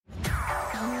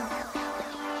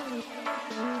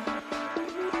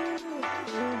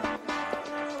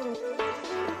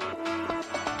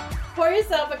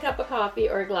yourself a cup of coffee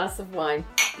or a glass of wine.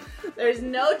 There's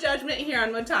no judgment here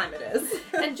on what time it is.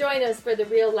 And join us for the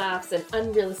Real Laughs and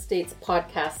Unreal Estates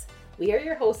podcast. We are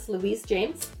your hosts, Louise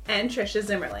James and Trisha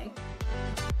Zimmerling.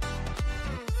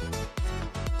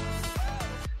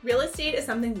 Real estate is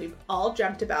something we've all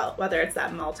dreamt about, whether it's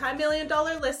that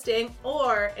multi-million-dollar listing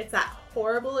or it's that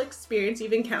horrible experience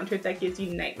you've encountered that gives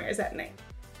you nightmares at night.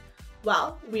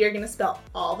 Well, we are going to spill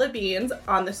all the beans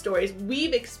on the stories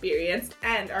we've experienced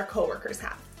and our coworkers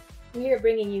have. We are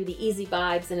bringing you the easy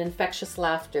vibes and infectious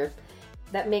laughter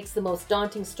that makes the most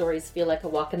daunting stories feel like a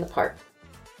walk in the park.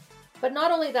 But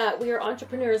not only that, we are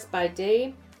entrepreneurs by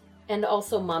day and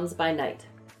also moms by night.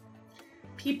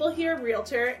 People hear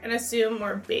realtor and assume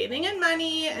we're bathing in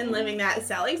money and living that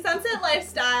selling sunset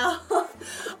lifestyle.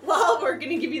 Well, we're going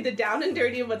to give you the down and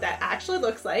dirty of what that actually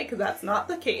looks like, because that's not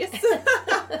the case.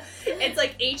 It's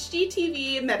like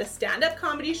HGTV met a stand-up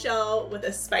comedy show with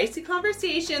a spicy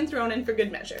conversation thrown in for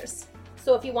good measures.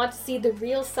 So if you want to see the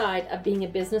real side of being a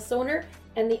business owner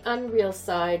and the unreal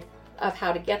side of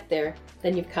how to get there,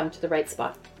 then you've come to the right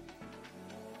spot.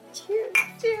 Cheers.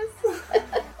 Cheers.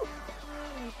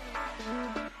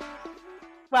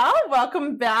 Well,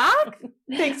 welcome back.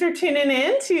 Thanks for tuning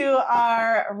in to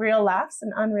our Real Laughs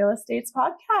and Unreal Estates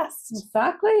podcast.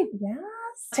 Exactly.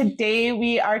 Yes. Today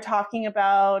we are talking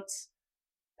about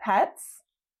pets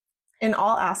in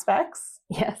all aspects.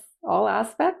 Yes, all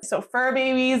aspects. So fur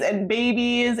babies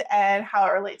and how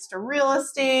it relates to real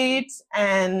estate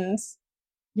and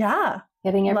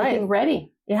getting everything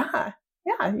ready. Yeah,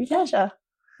 you gotcha.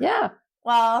 Yeah.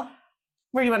 Well,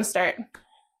 where do you want to start?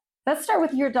 Let's start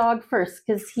with your dog first,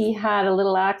 because she had a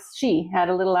little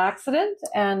accident,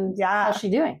 and how's she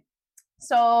doing?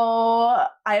 So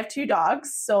I have two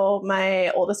dogs. So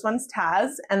my oldest one's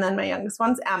Taz, and then my youngest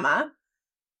one's Emma.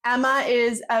 Emma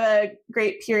is a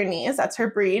Great Pyrenees. That's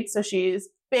her breed. So she's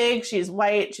big, she's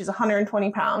white, she's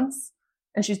 120 pounds,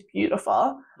 and she's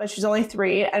beautiful. But she's only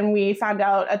 3, and we found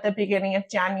out at the beginning of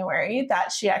January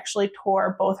that she actually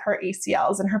tore both her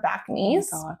ACLs and her back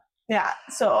knees. Oh my God. Yeah,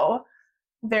 so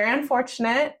very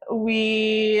unfortunate.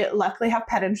 We luckily have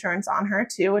pet insurance on her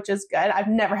too, which is good. I've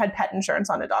never had pet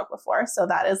insurance on a dog before. So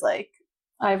that is like...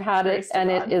 I've had it and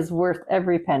it is worth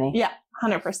every penny. Yeah,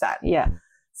 100%. Yeah.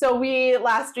 So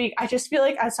last week, I just feel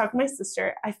like, I was talking to my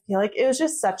sister, I feel like it was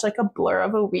just such like a blur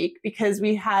of a week because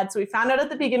we found out at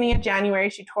the beginning of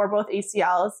January, she tore both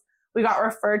ACLs. We got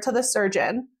referred to the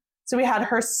surgeon. So we had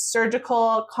her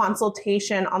surgical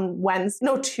consultation on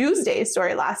Tuesday,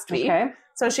 last week. Okay.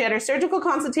 So she had her surgical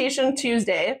consultation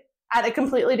Tuesday at a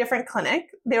completely different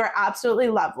clinic. They were absolutely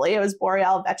lovely. It was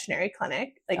Boreal Veterinary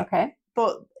Clinic.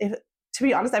 To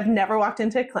be honest, I've never walked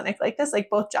into a clinic like this. Like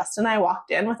both Justin and I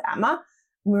walked in with Emma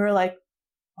and we were like,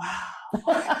 wow. We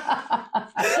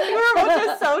were both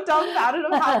just so dumbfounded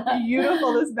of how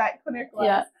beautiful this vet clinic was.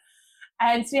 Yeah.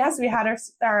 And so we had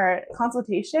our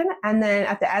consultation, and then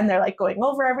at the end, they're like going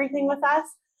over everything with us.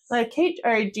 Like, hey,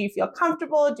 or do you feel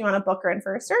comfortable? Do you want to book her in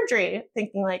for a surgery?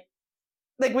 Thinking like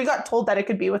we got told that it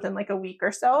could be within like a week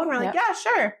or so. And we're like, yeah,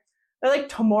 sure. They're like,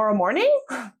 tomorrow morning?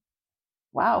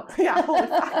 Wow. Yeah, holy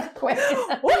fuck.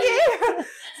 Okay.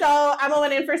 So Emma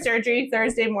went in for surgery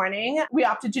Thursday morning. We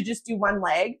opted to just do one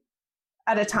leg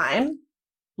at a time.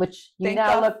 Which you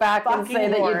now look back and say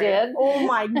that you did. Oh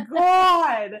my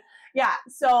God. Yeah,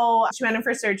 so she went in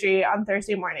for surgery on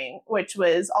Thursday morning, which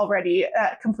was already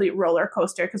a complete roller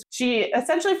coaster because she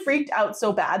essentially freaked out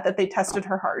so bad that they tested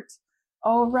her heart.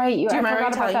 Oh, right. Do you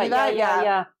remember telling you that?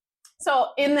 Yeah. So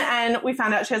in the end, we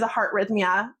found out she has a heart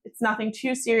arrhythmia. It's nothing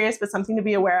too serious, but something to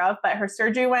be aware of. But her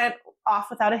surgery went off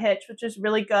without a hitch, which is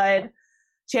really good.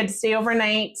 She had to stay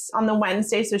overnight on the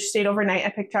Wednesday, so she stayed overnight. I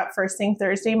picked her up first thing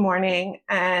Thursday morning,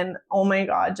 and oh my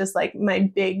God, just like my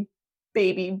big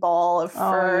baby ball of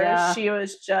fur. Yeah. She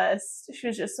was just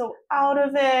so out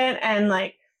of it, and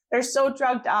like they're so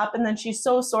drugged up, and then she's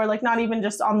so sore, like not even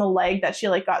just on the leg that she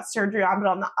like got surgery on, but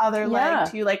on the other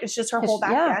leg too. Like it's just her whole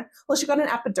back end. Well, she got an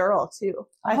epidural too.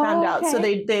 I found out. So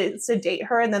they sedate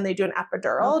her and then they do an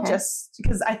epidural just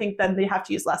because I think then they have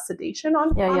to use less sedation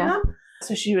on them.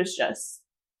 So she was just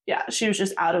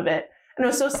out of it. And it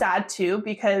was so sad too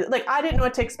because like I didn't know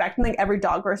what to expect, and like every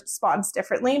dog responds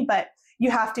differently, but you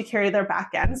have to carry their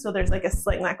back end. So there's like a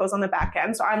sling that goes on the back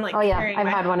end. So I'm like, I've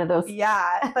had one of those.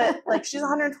 Yeah. But like she's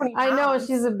 120 pounds. I know,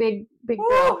 she's a big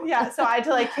girl. Yeah. So I had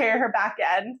to like carry her back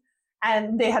end,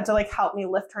 and they had to like help me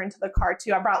lift her into the car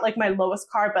too. I brought like my lowest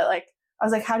car, but like, I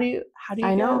was like, how do you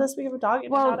get this big of a dog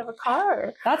in and out of a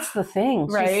car? That's the thing.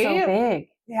 Right? She's so big.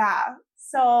 Yeah.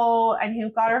 So, and he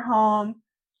got her home.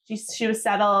 She was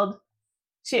settled.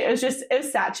 It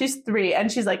was sad. She's 3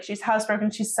 and she's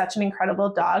housebroken. She's such an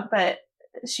incredible dog, but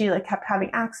she like kept having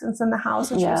accidents in the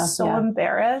house and she was so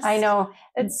embarrassed. I know.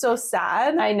 It's so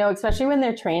sad. I know, especially when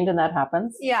they're trained and that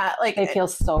happens. Yeah. Like they feel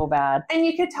so bad. And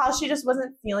you could tell she just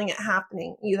wasn't feeling it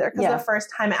happening either. Because the first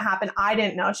time it happened, I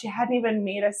didn't know. She hadn't even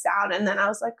made a sound. And then I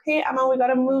was like, hey, Emma, we got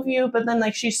to move you. But then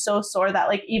like, she's so sore that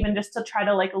like, even just to try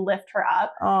to like lift her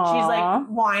up, she's like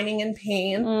whining in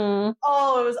pain.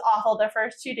 Oh, it was awful. The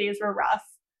first 2 days were rough.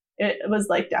 It was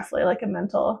like definitely like a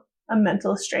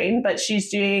mental strain, but she's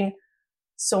doing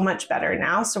so much better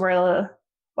now. So we're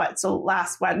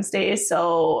last Wednesday.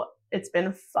 So it's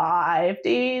been 5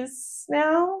 days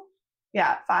now.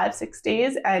 Yeah, 5-6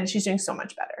 days. And she's doing so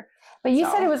much better. But you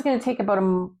said it was going to take about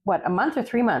a month or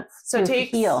 3 months to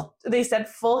heal. They said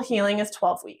full healing is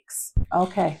 12 weeks.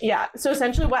 Okay. Yeah. So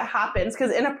essentially what happens,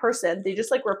 because in a person, they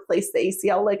just like replace the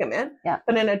ACL ligament. Yeah.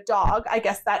 But in a dog, I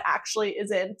guess that actually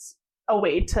isn't a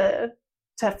way to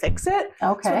fix it.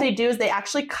 Okay. So what they do is they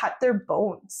actually cut their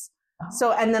bones.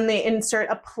 So, and then they insert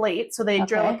a plate. So they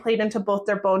drill a plate into both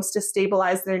their bones to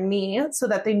stabilize their knee so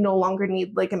that they no longer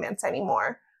need ligaments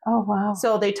anymore. Oh, wow.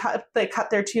 So they cut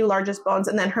their 2 largest bones,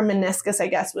 and then her meniscus, I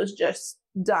guess, was just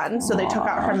done. So they took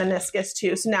out her meniscus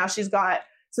too. So now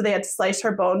so they had to slice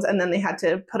her bones and then they had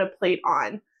to put a plate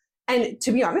on. And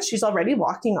to be honest, she's already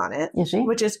walking on it. Is she?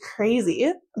 Which is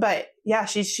crazy. But yeah,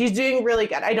 she's doing really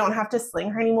good. I don't have to sling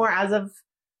her anymore as of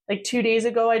like 2 days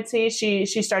ago, I'd say she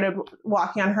started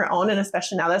walking on her own. And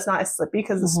especially now that's not as slippy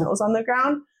because the snow's on the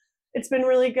ground. It's been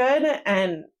really good.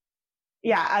 And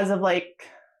yeah, as of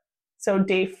so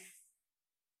day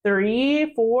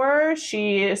 3, 4,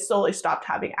 she slowly stopped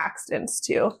having accidents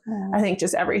too. I think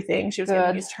just everything. She was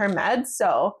getting used to her meds.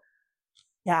 So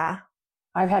yeah.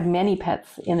 I've had many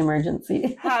pets in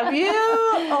emergency. Have you?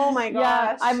 Oh my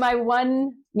gosh. Yeah, my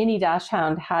one mini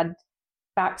dachshund had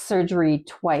back surgery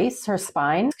twice, her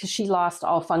spine, because she lost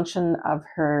all function of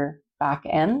her back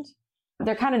end.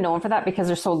 They're kind of known for that because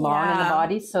they're so long in the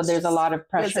body. So there's a lot of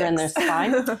pressure in their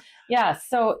spine.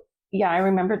 So I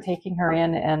remember taking her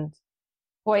in, and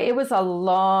boy, it was a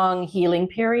long healing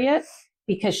period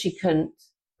because she couldn't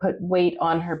put weight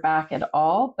on her back at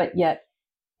all. But yet,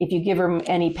 if you give her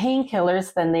any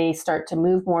painkillers, then they start to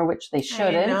move more, which they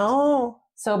shouldn't. I know.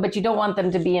 So, but you don't want them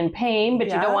to be in pain, but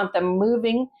you don't want them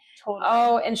moving. Totally.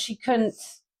 Oh, and she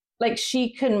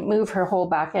couldn't move her whole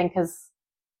back end because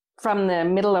from the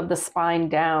middle of the spine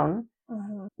down,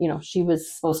 she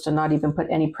was supposed to not even put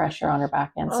any pressure on her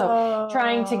back end. So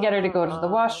trying to get her to go to the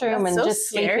washroom and just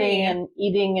sleeping and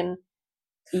eating and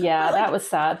that was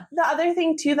sad. The other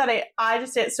thing too that I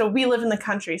just did, so we live in the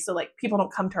country, so like people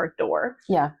don't come to our door.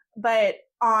 Yeah. But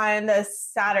on the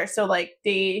Saturday, so like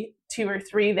day 2 or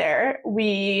 3 there,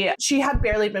 she had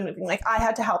barely been moving. Like I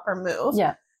had to help her move.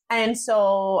 Yeah. And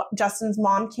so Justin's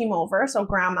mom came over, so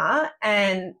grandma,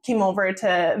 and came over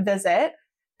to visit.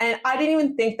 And I didn't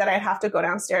even think that I'd have to go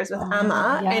downstairs with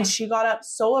Emma. Yeah. And she got up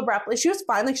so abruptly. She was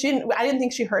fine. Like I didn't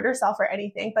think she hurt herself or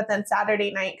anything. But then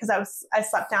Saturday night, because I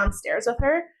slept downstairs with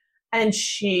her, and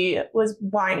she was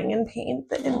whining in pain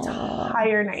the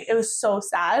entire night. It was so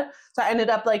sad. So I ended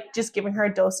up like just giving her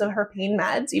a dose of her pain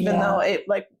meds, even though it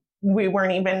like we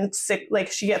weren't even sick.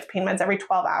 Like she gets pain meds every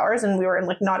 12 hours and we were in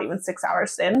like not even 6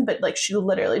 hours in, but like she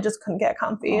literally just couldn't get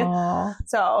comfy.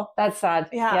 So that's sad.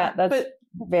 Yeah. That's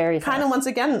very sad. Kind of once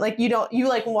again, like you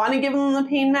like want to give them the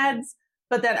pain meds,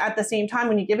 but then at the same time,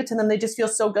 when you give it to them, they just feel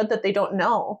so good that they don't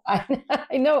know. I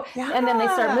know. Yeah. And then they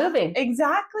start moving.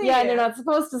 Exactly. Yeah. And they're not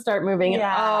supposed to start moving.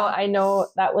 Yeah. And, I know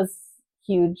that was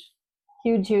huge.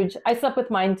 Huge. I slept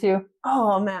with mine too.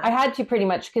 Oh man. I had to pretty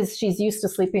much because she's used to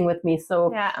sleeping with me.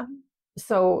 So,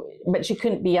 but she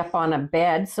couldn't be up on a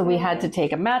bed. So we had to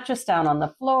take a mattress down on the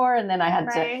floor. And then I had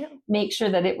to make sure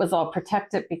that it was all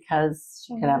protected because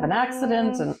she could have an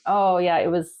accident. And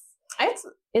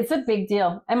it's a big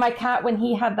deal. And my cat, when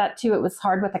he had that too, it was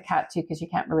hard with a cat too, because you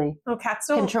can't really cats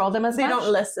control them as much. They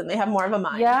don't listen. They have more of a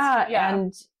mind. Yeah.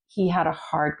 And he had a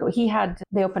hard go.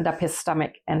 They opened up his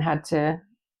stomach and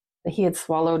he had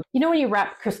swallowed, when you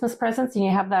wrap Christmas presents and you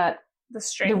have the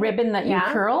ribbon that you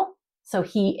curl. So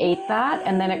he ate that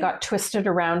and then it got twisted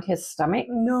around his stomach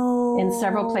in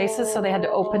several places. So they had to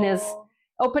open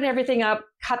everything up,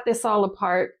 cut this all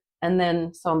apart and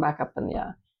then sew him back up. And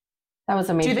that was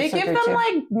a major surgery. Do they give them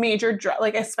like major drug,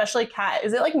 like especially cat?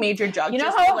 Is it like major drugs? You know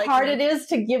how hard it is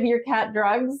to give your cat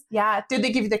drugs? Yeah. Did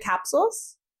they give you the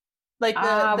capsules? Like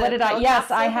what did I? Yes,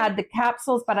 I had the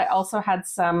capsules, but I also had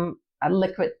some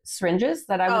liquid syringes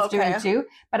that I was doing too.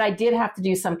 But I did have to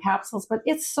do some capsules, but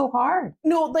it's so hard.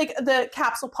 No, like the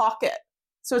capsule pocket.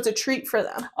 So it's a treat for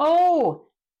them. Oh,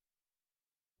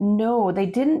 no, they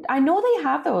didn't. I know they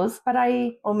have those, but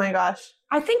oh my gosh.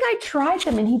 I think I tried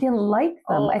them and he didn't like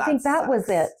them. I think that was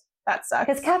it. That sucks.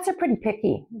 Because cats are pretty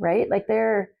picky, right? Like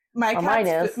they're, my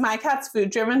cat's food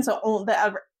driven. So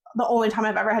the only time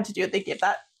I've ever had to do it, they give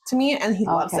that to me and he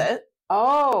loves it.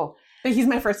 Oh. But he's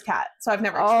my first cat. So I've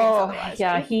never experienced otherwise.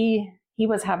 Yeah. Right? He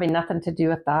was having nothing to do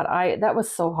with that. That was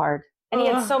so hard. And he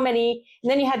had so many,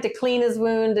 and then you had to clean his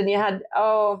wound and you had,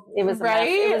 it was right.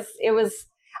 It was,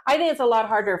 I think it's a lot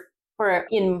harder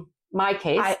in my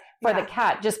case, the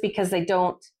cat, just because they're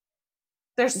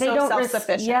so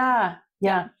self-sufficient.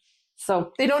 Yeah.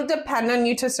 So they don't depend on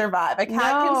you to survive. A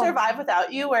cat can survive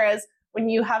without you. Whereas when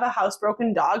you have a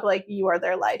housebroken dog, like you are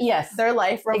their life. Yes. Their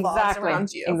life revolves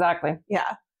around you. Exactly.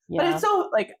 Yeah. But it's so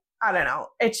like, I don't know.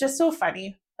 It's just so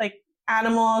funny. Like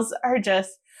animals are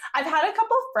just, I've had a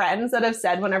couple friends that have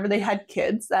said whenever they had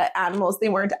kids that animals, they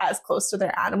weren't as close to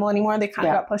their animal anymore. They kind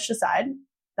of got pushed aside.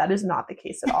 That is not the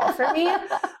case at all for me.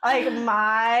 Like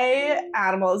my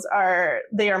animals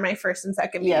they are my first and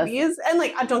second babies. And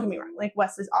like, don't get me wrong. Like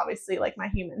Wes is obviously like my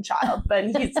human child, but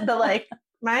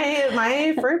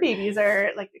my fur babies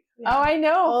are like, I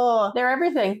know. They're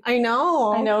everything. I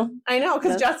know.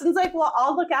 Because Justin's like, well,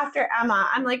 I'll look after Emma.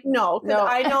 I'm like, no. Because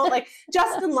I know like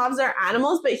Justin loves our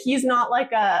animals, but he's not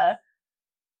like get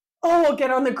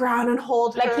on the ground and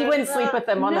hold her. Like he wouldn't sleep with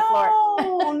them on the floor.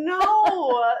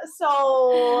 No.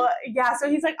 So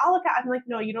he's like, I'll look at. I'm like,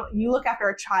 no, you don't. You look after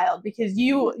a child because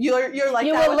you're like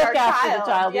you that will with look our after child. the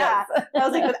child. Yeah. Yes. I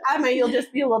was like, with Emma, you'll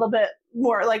just be a little bit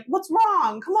more like, what's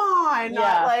wrong? Come on.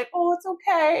 Not like, it's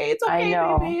okay. It's okay,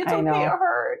 baby. It's okay. It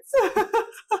hurts.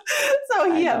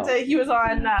 So he was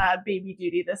on baby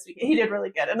duty this week. He did really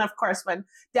good. And of course, when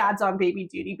dad's on baby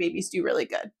duty, babies do really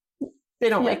good. They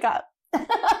don't wake up.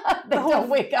 They don't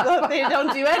wake up. They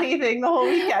don't do anything the whole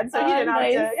weekend. So he didn't have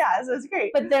to. Yeah, so it's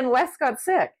great. But then Wes got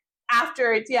sick.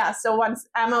 After it, so once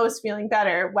Emma was feeling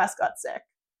better, Wes got sick.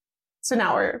 So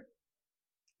now we're...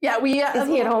 Yeah, is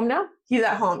he at home now? He's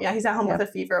at home. Yeah, he's at home with a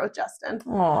fever with Justin.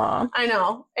 Aww. I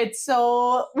know. It's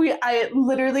so...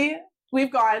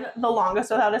 We've gone the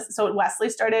longest without us. So Wesley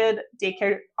started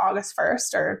daycare August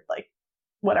 1st or like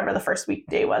whatever the first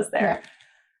weekday was there.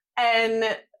 Yeah.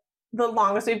 And the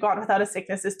longest we've gone without a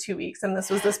sickness is 2 weeks. And this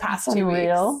was this past 2 weeks.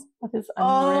 That is unreal.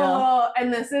 Oh,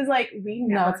 and this is like, we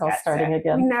never now it's all starting sick.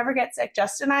 again. We never get sick.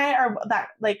 Justin and I are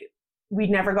that, like, we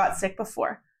never got sick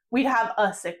before. We'd have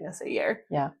a sickness a year.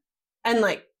 Yeah. And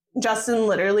like, Justin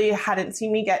literally hadn't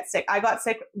seen me get sick. I got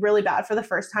sick really bad for the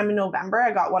first time in November.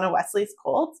 I got one of Wesley's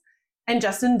colds. And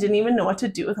Justin didn't even know what to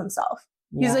do with himself.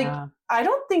 Yeah. He's like, I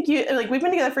don't think you, like, we've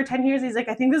been together for 10 years. He's like,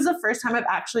 I think this is the first time I've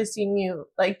actually seen you,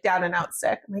 like, down and out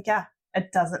sick. I'm like, yeah,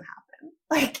 it doesn't happen.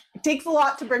 Like, it takes a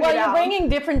lot to bring it out. Well, you're bringing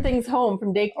different things home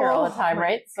from daycare all the time,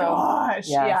 right? So, gosh,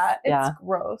 it's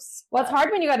gross. Well, it's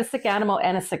hard when you got a sick animal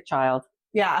and a sick child.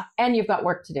 Yeah. And you've got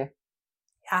work to do.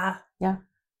 Yeah. Yeah.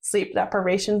 Sleep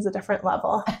deprivation's a different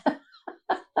level.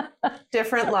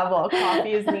 Different level.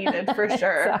 Coffee is needed for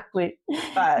sure. Exactly.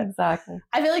 But exactly.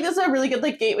 I feel like this is a really good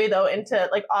like gateway though into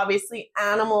like obviously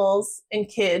animals and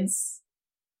kids,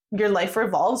 your life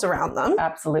revolves around them.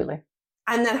 Absolutely.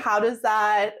 And then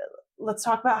let's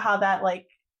talk about how that like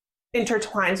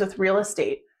intertwines with real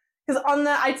estate. Because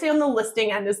I'd say on the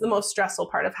listing end is the most stressful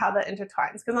part of how that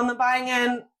intertwines. Because on the buying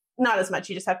end, not as much.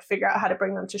 You just have to figure out how to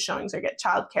bring them to showings or get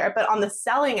childcare. But on the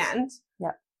selling end,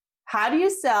 how do you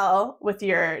sell with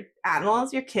your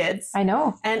animals, your kids? I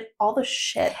know. And all the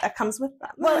shit that comes with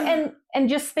them. Well, and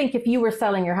just think if you were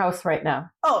selling your house right now.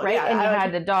 Oh, right? Yeah, and you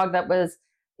had a dog that was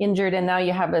injured and now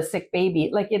you have a sick baby.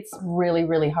 Like it's really,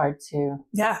 really hard to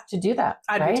do that.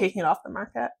 I'd be taking it off the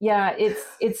market. Yeah,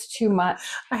 it's too much.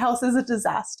 My house is a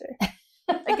disaster.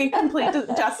 Like a complete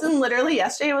Justin literally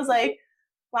yesterday was like,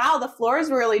 wow, the floor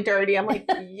is really dirty. I'm like,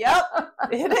 yep,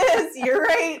 it is. You're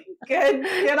right. Good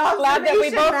observation. Glad that we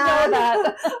both know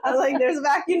that. I was like, there's a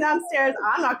vacuum downstairs.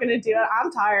 I'm not going to do it. I'm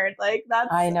tired. Like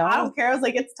I know. I don't care. I was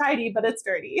like, it's tidy, but it's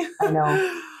dirty. I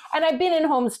know. And I've been in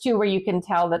homes too where you can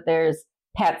tell that there's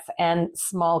pets and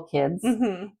small kids.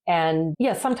 Mm-hmm. And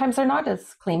sometimes they're not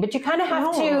as clean, but you kind of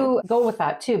have to go with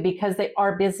that too, because they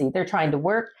are busy. They're trying to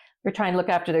work. They're trying to look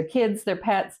after their kids, their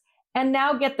pets, and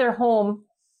now get their home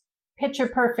picture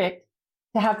perfect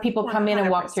to have people come 100%. In and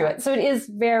walk through it. So it is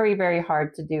very, very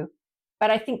hard to do. But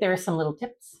I think there are some little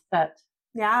tips that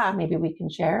maybe we can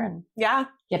share and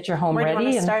get your home ready. Where do you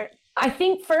want to start? I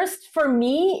think first for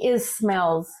me is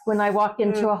smells. When I walk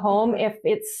into a home, if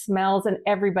it smells and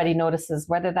everybody notices,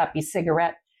 whether that be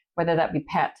cigarette, whether that be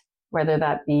pet, whether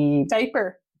that be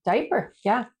diaper.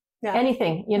 Yeah.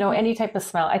 Anything, any type of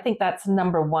smell. I think that's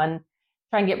number one.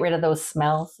 Try and get rid of those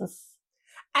smells.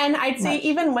 And I'd say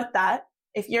even with that,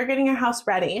 if you're getting your house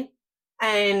ready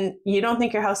and you don't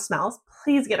think your house smells,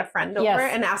 please get a friend over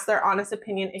and ask their honest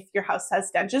opinion if your house has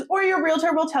stenches, or your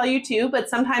realtor will tell you too. But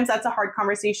sometimes that's a hard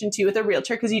conversation too with a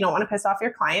realtor because you don't want to piss off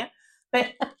your client.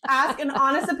 But ask an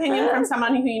honest opinion from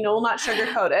someone who you know will not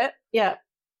sugarcoat it. Yeah.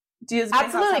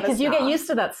 Absolutely, because you get used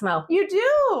to that smell. You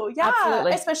do, yeah.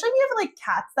 Absolutely. Especially if you have like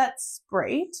cats that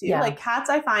spray too. Yeah. Like cats,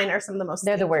 I find, are some of the most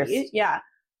They're the worst. Yeah.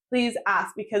 Please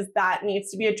ask, because that needs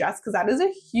to be addressed, because that is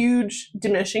a huge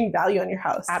diminishing value on your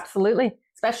house. Absolutely.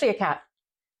 Especially a cat.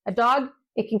 A dog,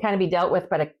 it can kind of be dealt with,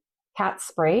 but a cat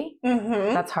spray,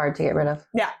 that's hard to get rid of.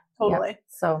 Yeah, totally.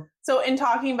 Yeah. So in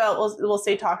talking about, we'll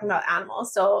say talking about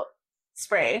animals, so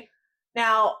spray.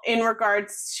 Now, in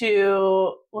regards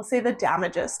to, we'll say the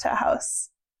damages to a house,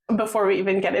 before we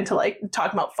even get into like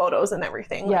talking about photos and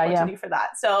everything, what to do for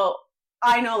that. So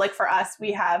I know, like for us,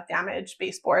 we have damaged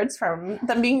baseboards from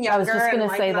them being younger. I was just going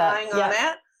to say that. On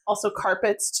it. Also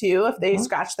carpets too. If they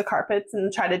scratch the carpets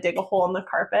and try to dig a hole in the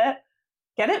carpet,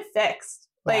 get it fixed.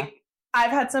 Yeah. Like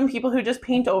I've had some people who just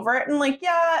paint over it, and like,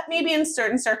 yeah, maybe in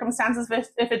certain circumstances,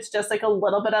 if it's just like a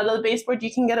little bit out of the baseboard,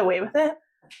 you can get away with it.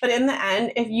 But in the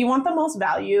end, if you want the most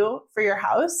value for your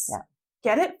house,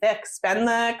 get it fixed. Spend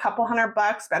the couple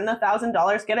 $100, spend the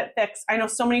 $1,000, get it fixed. I know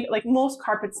so many, like most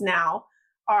carpets now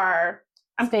are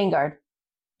stain guard.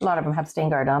 A lot of them have stain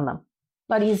guard on them.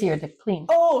 A lot easier to clean.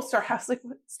 Oh, sorry. I was like,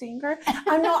 what, stain guard?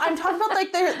 I'm talking about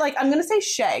like, they're like, I'm going to say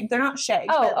shag. They're not shag.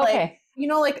 Oh, but, okay. Like, you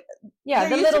know, like. Yeah,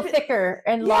 the little thicker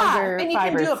and longer and you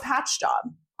fibers. can do a patch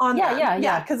job on them.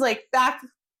 Yeah. Because like back,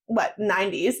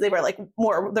 90s, they were like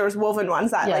there was woven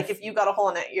ones that like if you got a hole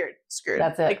in it, you're screwed.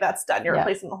 That's it. Like that's done. You're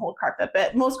replacing the whole carpet.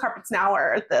 But most carpets now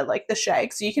are the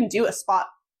shag. So you can do a spot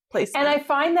placement. And I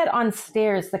find that on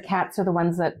stairs, the cats are the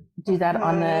ones that do that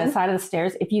on the side of the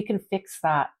stairs. If you can fix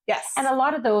that. Yes. And a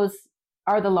lot of those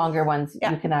are the longer ones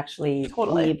you can actually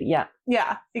leave. Yeah.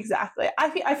 Yeah, exactly. I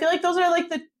feel like those are like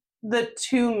the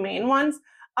two main ones,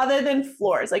 other than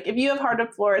floors. Like if you have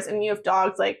hardwood floors and you have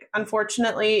dogs, like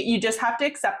unfortunately you just have to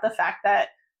accept the fact that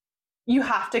you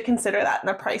have to consider that in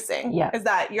the pricing. Yeah. Is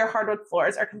that your hardwood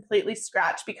floors are completely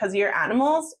scratched because of your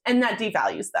animals, and that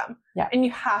devalues them. Yeah. And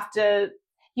you have to.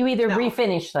 You either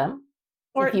refinish them,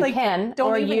 or if you can,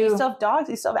 don't even. You still have dogs.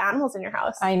 You still have animals in your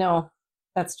house. I know,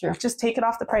 that's true. Just take it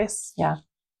off the price. Yeah.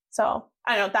 So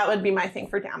I know that would be my thing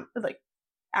for like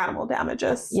animal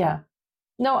damages. Yeah.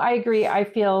 No, I agree. I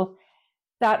feel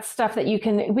that stuff that you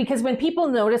can, because when people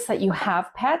notice that you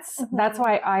have pets, that's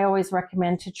why I always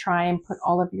recommend to try and put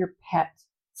all of your pet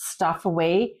stuff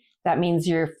away. That means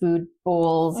your food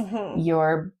bowls,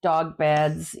 your dog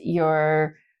beds,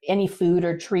 your any food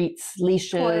or treats,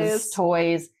 leashes,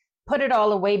 toys, put it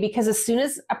all away, because as soon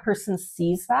as a person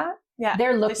sees that,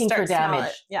 they're looking for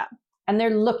damage. Yeah. And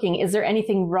they're looking, is there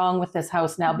anything wrong with this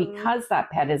house now because that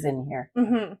pet is in here?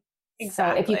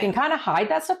 Exactly. So if you can kind of hide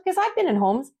that stuff, because I've been in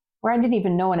homes where I didn't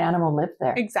even know an animal lived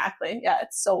there. Exactly. Yeah,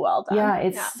 it's so well done. Yeah,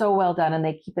 it's so well done, and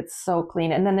they keep it so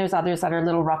clean. And then there's others that are a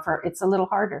little rougher. It's a little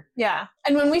harder. Yeah.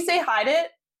 And when we say hide it,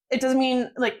 it doesn't mean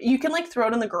like you can like throw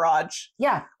it in the garage.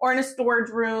 Yeah. Or in a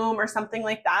storage room or something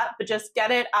like that, but just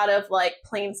get it out of like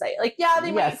plain sight. Like, yeah,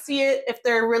 they might see it if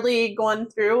they're really going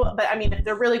through, but I mean, if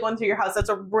they're really going through your house, that's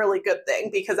a really good thing,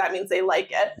 because that means they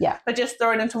like it. Yeah. But just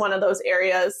throw it into one of those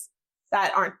areas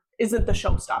that isn't the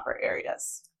showstopper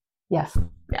areas. Yes.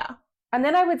 Yeah. And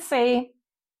then I would say,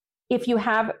 if you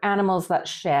have animals that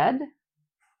shed,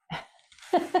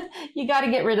 you got to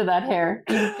get rid of that hair.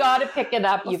 You've got to pick it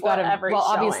up. You've got to,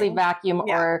 obviously vacuum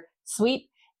or sweep.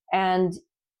 And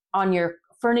on your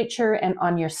furniture and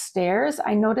on your stairs,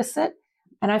 I notice it.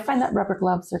 And I find that rubber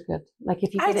gloves are good. Like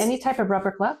if you get any type of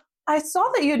rubber glove. I saw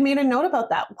that you had made a note about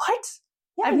that. What?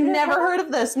 Yeah, I've never heard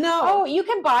of this. No. Oh, you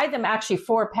can buy them actually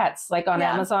for pets, like on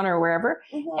Amazon or wherever.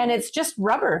 And it's just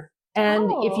rubber.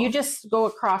 And if you just go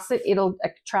across it, it'll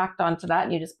attract onto that,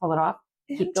 and you just pull it off.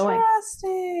 Keep going.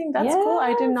 Interesting. That's cool.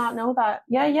 I did not know that.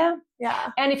 Yeah.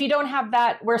 Yeah. And if you don't have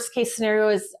that, worst case scenario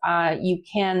is you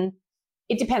can,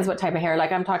 it depends what type of hair.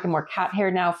 Like I'm talking more cat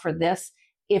hair now for this.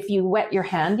 If you wet your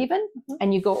hand even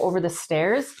and you go over the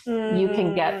stairs, you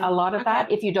can get a lot of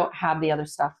that if you don't have the other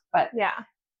stuff. But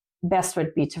best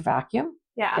would be to vacuum,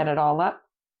 get it all up,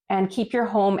 and keep your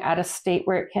home at a state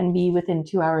where it can be within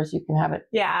 2 hours. You can have it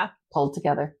pulled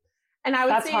together. And I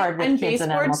would say, and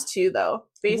baseboards too, though.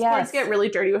 Baseboards get really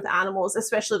dirty with animals,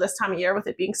 especially this time of year with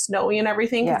it being snowy and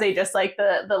everything, because they just like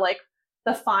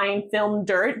the fine film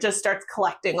dirt just starts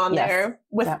collecting on there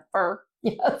with fur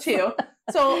too.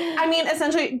 So, I mean,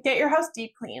 essentially get your house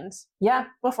deep cleaned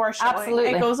before showing. Absolutely.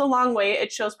 It goes a long way.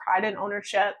 It shows pride and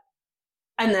ownership.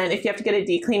 And then if you have to get it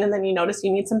deep cleaned and then you notice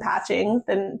you need some patching,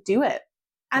 then do it.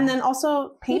 And then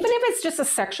also paint. Even if it's just a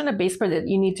section of baseboard that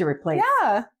you need to replace.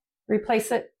 Yeah.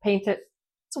 Replace it, paint it.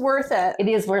 It's worth it. It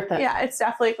is worth it. Yeah, it's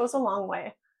definitely, it goes a long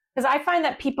way. Because I find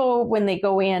that people, when they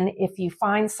go in, if you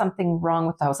find something wrong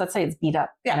with the house, let's say it's beat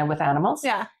up with animals,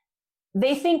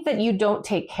 they think that you don't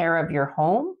take care of your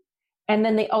home. And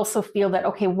then they also feel that,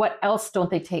 okay, what else don't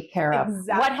they take care of?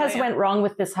 Exactly. What has went wrong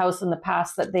with this house in the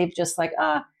past that they've just like,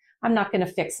 I'm not going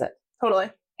to fix it. Totally.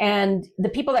 And the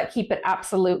people that keep it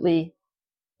absolutely,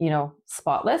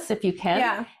 spotless, if you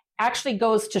can, actually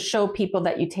goes to show people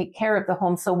that you take care of the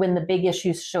home. So when the big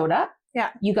issues showed up,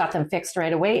 you got them fixed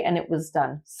right away and it was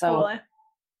done. So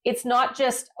it's not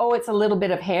just, it's a little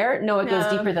bit of hair. No, it goes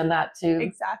deeper than that too.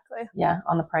 Exactly. Yeah,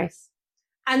 on the price.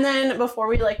 And then before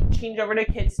we change over to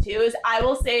kids too, is I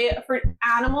will say for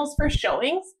animals for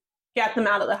showings, get them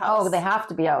out of the house. Oh, they have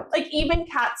to be out. Even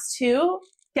cats too,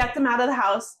 get them out of the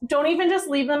house. Don't even just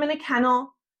leave them in a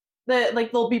kennel.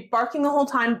 They'll be barking the whole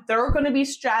time. They're going to be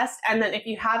stressed. And then if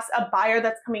you have a buyer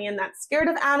that's coming in that's scared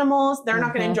of animals, they're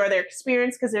not going to enjoy their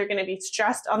experience because they're going to be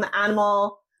stressed on the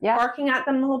animal barking at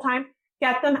them the whole time.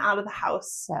 Get them out of the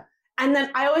house. Yeah. And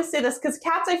then I always say this because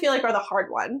cats, I feel like, are the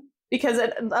hard one. Because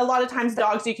a lot of times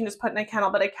dogs you can just put in a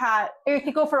kennel, but a cat... Or you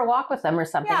could go for a walk with them or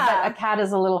something, but a cat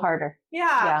is a little harder.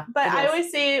 Yeah, but I always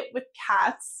say with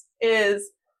cats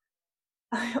is,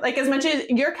 as much as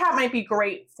your cat might be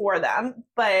great for them,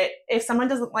 but if someone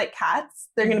doesn't like cats,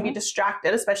 they're going to be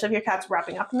distracted, especially if your cat's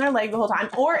wrapping up in their leg the whole time,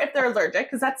 or if they're allergic,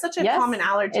 because that's such a common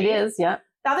allergy. It is, yeah.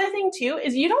 The other thing too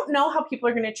is you don't know how people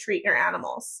are going to treat your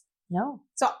animals. No.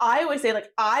 So I always say,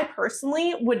 I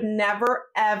personally would never,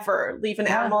 ever leave an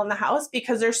animal in the house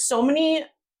because there's so many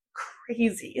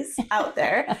crazies out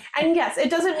there. And yes, it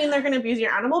doesn't mean they're going to abuse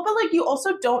your animal, but you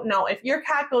also don't know if your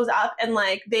cat goes up and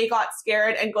they got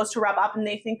scared and goes to rub up and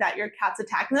they think that your cat's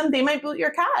attacking them, they might boot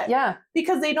your cat. Yeah.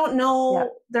 Because they don't know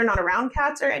they're not around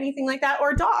cats or anything like that,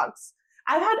 or dogs.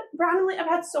 I've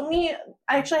had so many,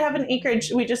 I actually have an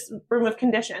acreage, we just removed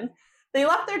condition. They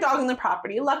left their dog on the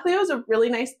property. Luckily, it was a really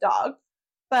nice dog,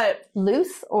 but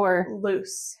loose.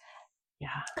 Yeah.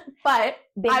 But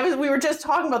we were just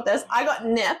talking about this. I got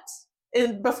nipped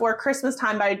before Christmas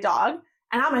time by a dog,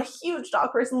 and I'm a huge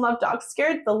dog person, love dogs,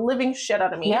 scared the living shit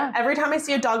out of me. Yeah. Every time I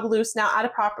see a dog loose now at a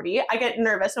property, I get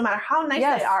nervous no matter how nice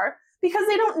they are, because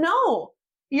they don't know.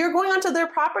 You're going onto their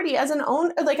property as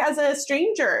as a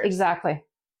stranger. Exactly.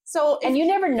 So and you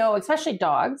never know, especially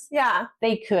dogs. Yeah.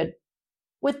 They could.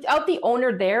 Without the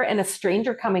owner there and a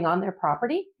stranger coming on their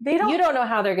property, you don't know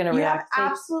how they're going to react.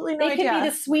 Absolutely no idea. They could be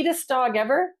the sweetest dog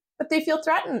ever, but they feel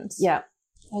threatened. Yeah,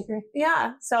 I agree.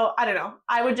 Yeah, so I don't know.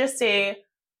 I would just say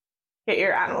get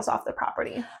your animals off the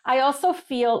property. I also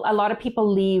feel a lot of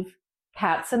people leave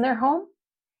cats in their home,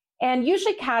 and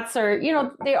usually cats are,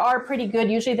 they are pretty good.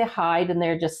 Usually they hide and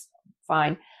they're just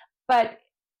fine. But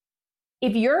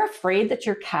if you're afraid that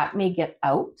your cat may get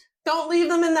out, don't leave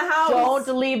them in the house. Don't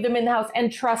leave them in the house,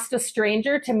 and trust a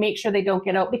stranger to make sure they don't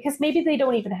get out, because maybe they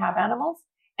don't even have animals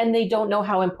and they don't know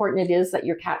how important it is that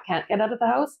your cat can't get out of the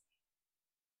house.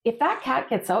 If that cat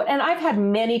gets out, and I've had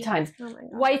many times,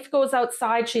 wife goes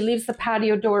outside, she leaves the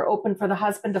patio door open for the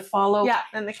husband to follow. Yeah,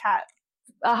 and the cat.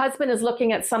 A husband is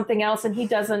looking at something else and he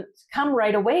doesn't come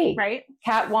right away. Right.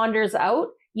 Cat wanders out.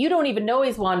 You don't even know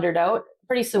he's wandered out.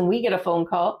 Pretty soon we get a phone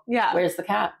call. Yeah. Where's the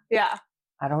cat? Yeah.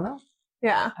 I don't know.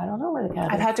 Yeah. I don't know where the cat is.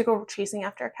 I've had to go chasing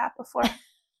after a cat before.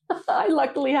 I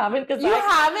luckily haven't. You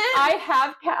haven't?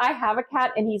 I have a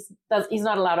cat, and he's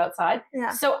not allowed outside.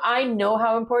 Yeah. So I know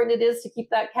how important it is to keep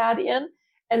that cat in.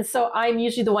 And so I'm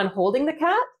usually the one holding the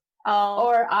cat,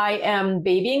 or I am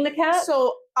babying the cat.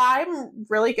 So I'm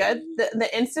really good. The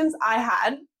instance I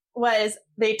had was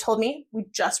they told me, we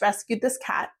just rescued this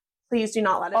cat. Please do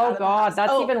not let it out of the house.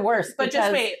 That's even worse. But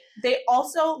just wait. They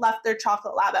also left their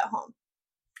chocolate lab at home.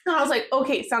 And I was like,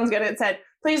 okay, sounds good. It said,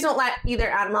 please don't let either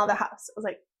animal out of the house. I was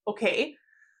like, okay.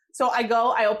 So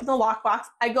I open the lockbox.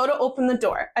 I go to open the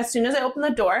door. As soon as I open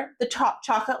the door, the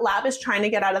chocolate lab is trying to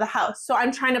get out of the house. So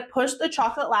I'm trying to push the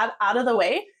chocolate lab out of the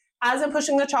way. As I'm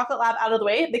pushing the chocolate lab out of the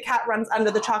way, the cat runs under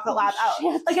the chocolate lab out.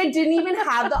 Shit. I didn't even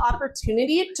have the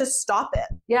opportunity to stop it.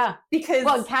 Yeah. Because...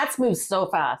 Well, cats move so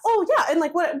fast. Oh, yeah. And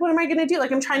what am I going to do?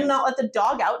 I'm trying to not let the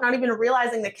dog out, not even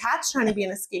realizing the cat's trying to be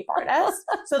an escape artist.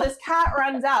 So this cat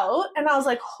runs out, and I was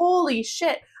like, holy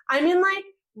shit. I'm in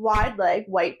wide leg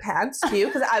white pants too,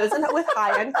 because I was in it with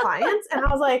high-end clients. And I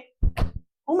was like,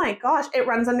 oh my gosh, it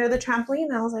runs under the trampoline.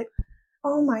 And I was like,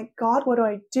 oh my God, what do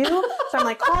I do? So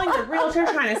I'm calling the realtor,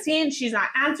 trying to see, and she's not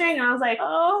answering. And I was like,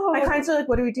 my clients are like,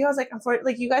 what do we do? I was like,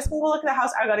 you guys can go look at the house.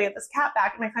 I got to get this cat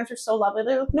back. And my clients are so lovely.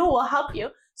 They're like, no, we'll help you.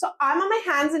 So I'm on my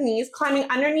hands and knees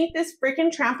climbing underneath this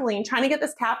freaking trampoline, trying to get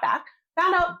this cat back.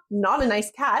 Found out not a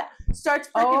nice cat. Starts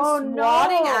freaking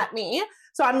swatting at me.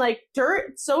 So I'm like,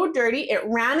 so dirty. It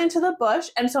ran into the bush.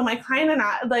 And so my client and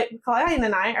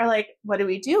I are like, what do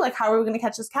we do? Like, how are we going to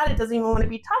catch this cat? It doesn't even want to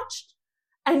be touched.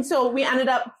 And so we ended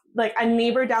up, like, a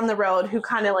neighbor down the road who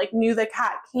kind of like knew the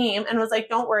cat came and was like,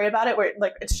 don't worry about it. We're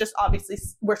like, it's just obviously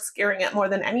we're scaring it more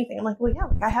than anything. I'm like, well, yeah,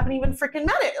 like I haven't even freaking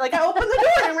met it. Like I opened the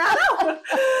door and ran out.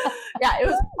 Yeah, it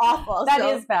was awful. That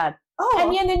is bad.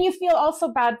 Oh. And then you feel also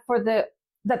bad for that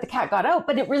the cat got out,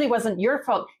 but it really wasn't your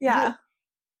fault. Yeah.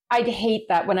 I'd hate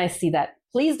that when I see that.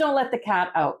 Please don't let the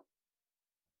cat out.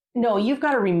 No, you've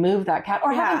got to remove that cat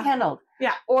or have him kenneled.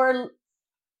 Yeah. Or,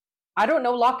 I don't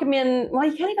know, lock him in. Well,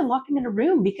 you can't even lock him in a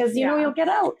room because you know he'll get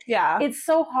out. Yeah. It's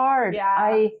so hard.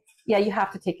 Yeah. You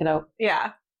have to take it out.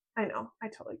 Yeah. I know. I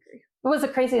totally agree. What was the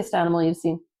craziest animal you've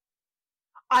seen?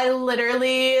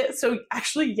 So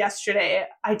actually yesterday,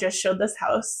 I just showed this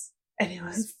house and it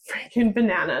was freaking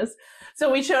bananas. So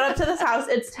we showed up to this house.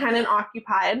 It's tenant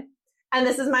occupied. And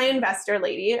this is my investor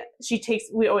lady.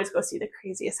 We always go see the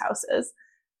craziest houses.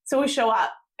 So we show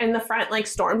up and the front like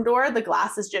storm door, the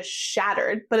glass is just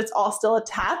shattered, but it's all still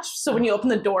attached. So when you open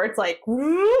the door, it's like,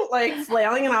 woo, like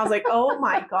flailing. And I was like, oh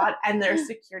my God. And there's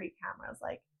security cameras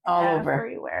like all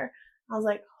everywhere. I was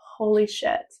like, holy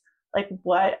shit. Like,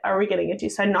 what are we getting into?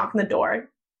 So I knock on the door,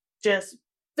 just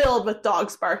filled with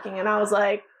dogs barking. And I was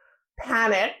like,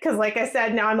 panic. Cause like I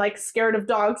said, now I'm like scared of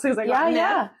dogs because I got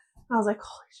nipped. I was like,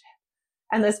 holy shit.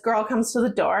 And this girl comes to the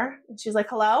door and she's like,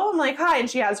 hello? I'm like, hi. And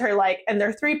she has her like, and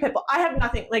they're 3 pit bulls. I have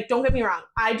nothing, like, don't get me wrong.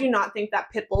 I do not think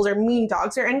that pit bulls are mean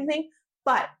dogs or anything,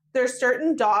 but there's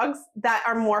certain dogs that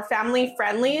are more family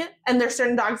friendly and there's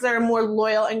certain dogs that are more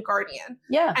loyal and guardian.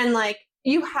 Yeah. And like,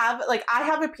 I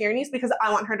have a Pyrenees because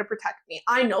I want her to protect me.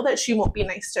 I know that she won't be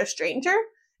nice to a stranger.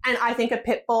 And I think a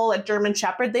pit bull, a German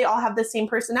shepherd, they all have the same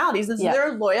personalities.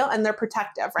 They're loyal and they're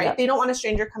protective, right? They don't want a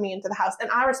stranger coming into the house.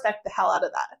 And I respect the hell out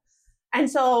of that. And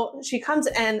so she comes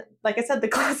and, like I said, the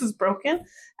glass is broken.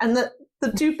 And the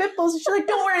 2 pit bulls, she's like,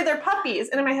 don't worry, they're puppies.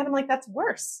 And in my head, I'm like, that's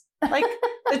worse. Like,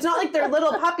 it's not like they're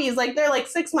little puppies. Like, they're like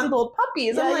 6-month-old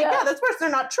puppies. I'm like, yeah, that's worse. They're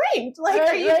not trained. Like,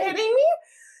 are you kidding me?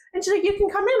 And she's like, you can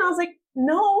come in. I was like,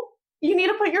 no, you need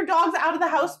to put your dogs out of the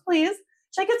house, please.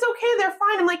 She's like, it's okay. They're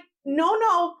fine. I'm like,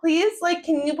 no, please. Like,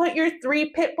 can you put your 3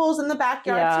 pit bulls in the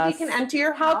backyard so we can enter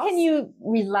your house? How can you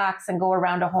relax and go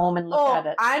around a home and look at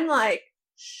it? I'm like,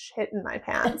 shit in my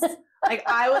pants. Like,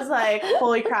 I was like,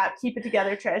 holy crap, keep it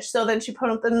together, Trish. So then she put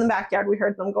them in the backyard. We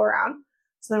heard them go around.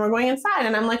 So then we're going inside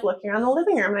and I'm like looking around the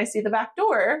living room and I see the back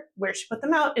door where she put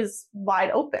them out is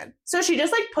wide open. So she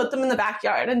just like put them in the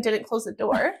backyard and didn't close the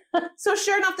door. So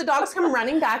sure enough, the dogs come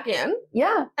running back in.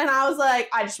 Yeah. And I was like,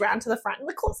 I just ran to the front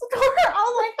and closed the door. I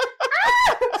was like,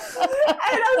 ah!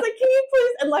 And I was like, can you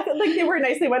please? And like they were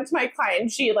nice. They went to my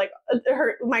client. She like,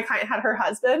 my client had her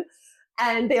husband.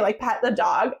 And they like pet the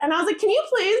dog. And I was like, can you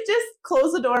please just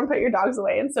close the door and put your dogs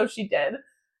away? And so she did.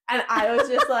 And I was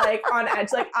just like on edge.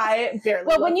 Like I barely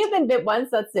Well, when you've been bit once,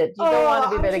 that's it. You don't want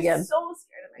to be bit again. I'm so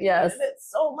scared of my bit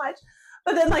so much.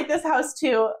 But then like this house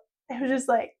too, it was just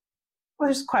like,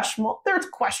 there's questionable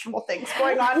things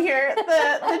going on here.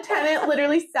 The tenant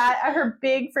literally sat at her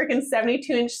big freaking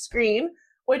 72-inch screen,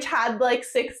 which had like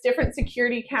 6 different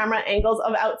security camera angles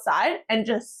of outside and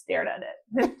just stared at it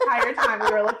the entire time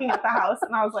we were looking at the house.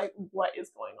 And I was like, what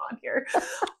is going on here?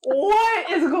 What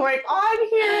is going on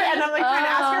here? And I'm like trying to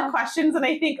ask her questions. And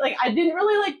I think like, I didn't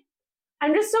really like,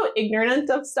 I'm just so ignorant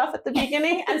of stuff at the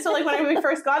beginning. And so like when we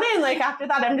first got in, like after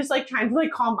that, I'm just like trying to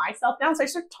like calm myself down. So I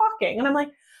started talking and I'm like,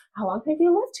 how long have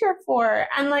you lived here for?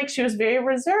 And like, she was very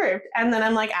reserved. And then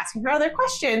I'm like asking her other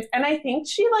questions. And I think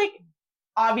she like,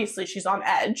 obviously she's on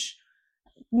edge,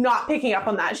 not picking up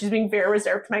on that. She's being very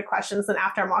reserved to my questions. And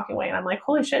after I'm walking away and I'm like,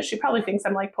 holy shit, she probably thinks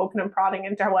I'm like poking and prodding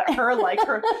into what her like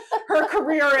her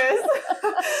career is.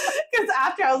 Because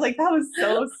after I was like, that was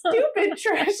so stupid,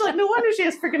 Trish. Like no wonder she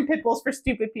has freaking pit bulls for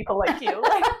stupid people like you.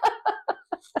 Like,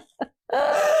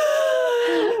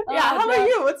 how about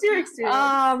you? What's your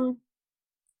experience?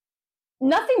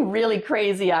 Nothing really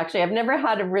crazy, actually. I've never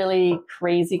had a really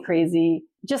crazy,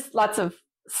 just lots of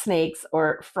snakes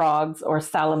or frogs or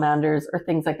salamanders or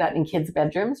things like that in kids'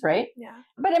 bedrooms, right? Yeah.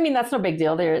 But I mean, that's no big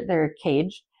deal. They're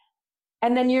caged.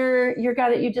 And then your guy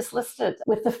that you just listed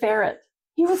with the ferret.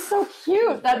 He was so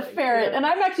cute, that ferret. Cute. And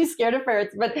I'm actually scared of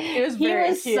ferrets, but he was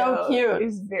so cute. He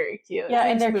was very cute. Yeah,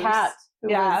 and their cat.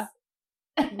 Yeah.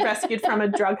 Rescued from a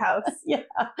drug house.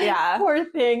 Yeah. Poor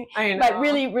thing. I know. But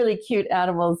really, really cute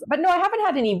animals. But no, I haven't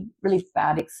had any really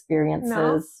bad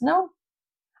experiences. No.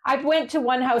 I went to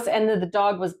one house and the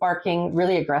dog was barking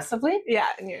really aggressively. Yeah.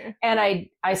 And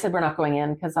I said, we're not going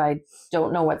in because I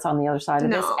don't know what's on the other side of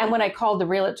this. And when I called the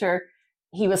realtor,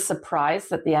 he was surprised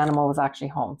that the animal was actually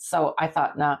home. So I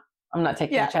thought, nah, I'm not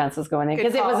taking any chances going in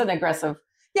because it was an aggressive.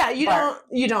 Yeah, you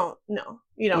don't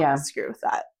screw with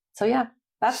that. So yeah,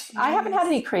 I haven't had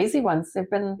any crazy ones.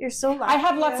 You're so lucky. I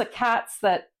have lots of cats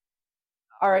that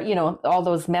are, all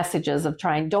those messages of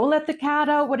don't let the cat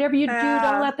out. Whatever you do,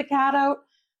 don't let the cat out.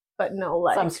 But no,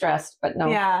 so I'm stressed, but no.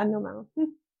 Yeah, no.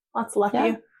 That's lucky.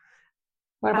 Yeah.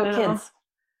 What about kids?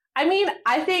 I mean,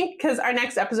 I think because our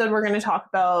next episode, we're going to talk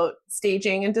about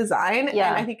staging and design. Yeah.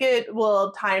 And I think it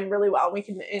will time really well. We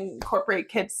can incorporate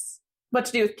kids, what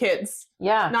to do with kids.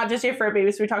 Yeah. Not just your fur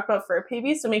babies. We talked about fur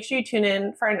babies. So make sure you tune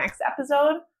in for our next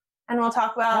episode. And we'll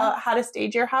talk about how to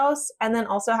stage your house and then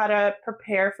also how to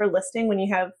prepare for listing when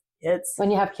you have kids.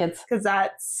 When you have kids. Because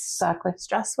that's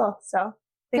stressful. So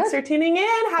thanks for tuning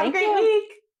in. Have a great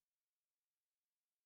week.